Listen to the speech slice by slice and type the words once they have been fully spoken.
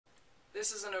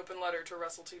This is an open letter to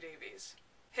Russell T. Davies.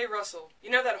 Hey Russell, you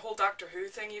know that whole Doctor Who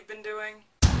thing you've been doing?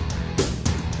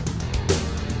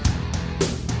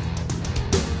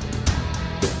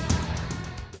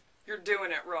 You're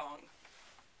doing it wrong.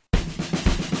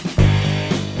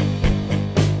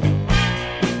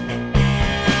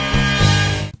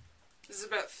 This is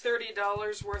about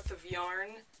 $30 worth of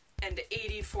yarn and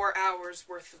 84 hours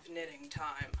worth of knitting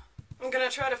time. I'm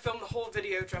gonna try to film the whole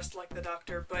video dressed like the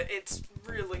Doctor, but it's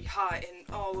really hot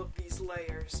in all of these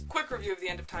layers. Quick review of The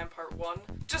End of Time Part 1.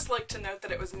 Just like to note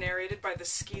that it was narrated by the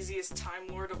skeeziest Time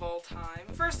Lord of all time.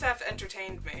 The first half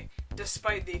entertained me,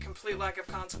 despite the complete lack of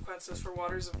consequences for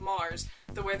Waters of Mars,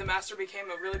 the way the Master became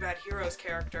a really bad hero's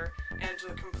character, and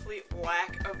the complete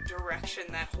lack of direction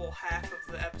that whole half of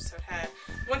the episode had.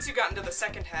 Once you got into the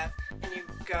second half, and you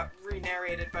got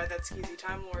re-narrated by that skeezy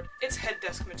Time Lord, it's head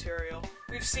desk material.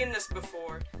 We've seen this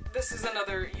before. This is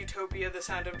another Utopia, The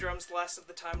Sound of Drums, Last of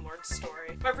the Time Lord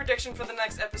story. My prediction for the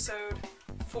next episode,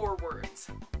 4 words.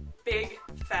 Big,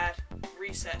 fat,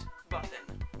 reset button.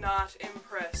 Not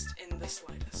impressed in the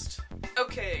slightest.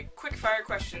 Okay, quick fire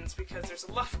questions, because there's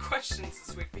a lot of questions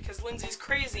this week, because Lindsay's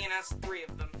crazy and asked 3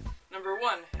 of them. Number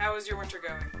 1, how is your winter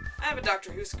going? I have a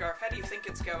Doctor Who scarf, how do you think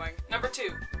it's going? Number 2,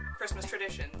 Christmas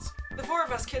traditions. The 4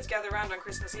 of us kids gather around on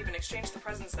Christmas Eve and exchange the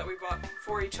presents that we bought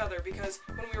for each other, because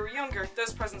when we were younger,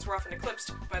 those presents were often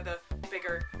eclipsed by the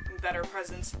bigger and better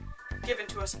presents given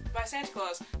to us by Santa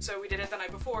Claus. So we did it the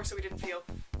night before, so we didn't feel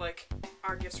like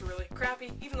our gifts were really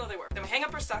crappy, even though they were. Then we hang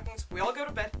up our stockings, we all go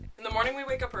to bed. In the morning we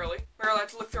wake up early. We're allowed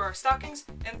to look through our stockings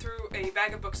and through a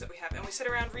bag of books that we have, and we sit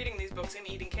around reading these books and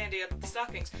eating candy out of the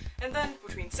stockings. And then,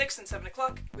 between 6 and 7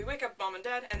 o'clock, we wake up Mom and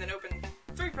Dad and then open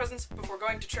 3 presents before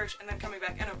going to church and then coming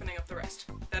back and opening up the rest.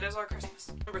 That is our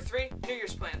Christmas. Number 3, New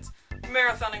Year's plans.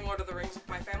 Marathoning Lord of the Rings with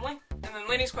my family. And then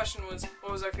Lainey's question was,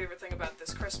 what was our favorite thing about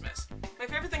this Christmas? My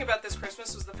favorite thing about this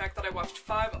Christmas was the fact that I watched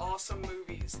 5 awesome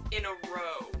movies in a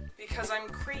row. Because I'm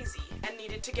crazy and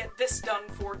needed to get this done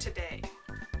for today.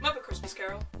 Muppet Christmas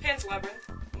Carol, Pan's Labyrinth,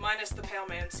 minus the Pale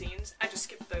Man scenes. I just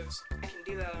skipped those. I can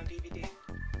do that on DVD.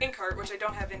 Inkheart, which I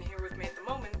don't have in here with me at the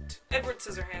moment. Edward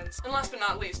Scissorhands. And last but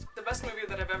not least, the best movie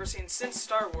that I've ever seen since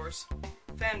Star Wars.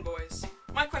 Fanboys.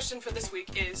 My question for this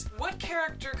week is, what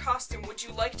character costume would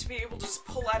you like to be able to just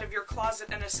pull out of your closet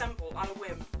and assemble on a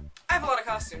whim? I have a lot of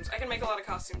costumes. I can make a lot of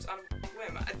costumes on a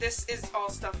whim. This is all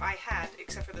stuff I had,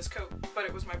 except for this coat, but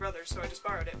it was my brother's, so I just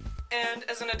borrowed it. And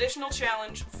as an additional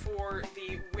challenge for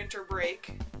the winter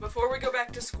break, before we go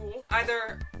back to school,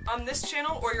 either on this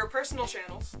channel or your personal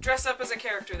channels, dress up as a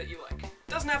character that you like.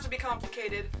 Doesn't have to be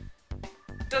complicated,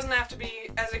 doesn't have to be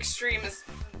as extreme as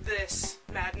this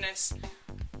madness.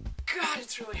 God,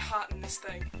 it's really hot in this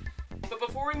thing. But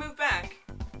before we move back,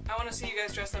 I want to see you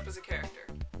guys dressed up as a character.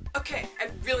 Okay, I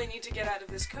really need to get out of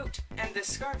this coat and this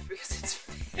scarf because it's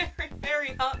very,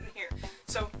 very hot in here.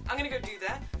 So I'm gonna go do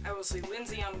that. I will see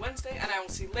Lindsay on Wednesday and I will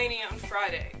see Lainey on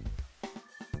Friday.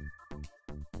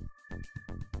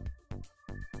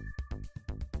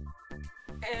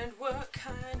 And what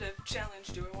kind of challenge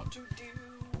do I want to do?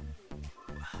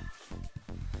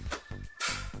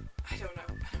 I don't know.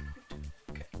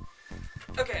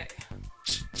 Okay.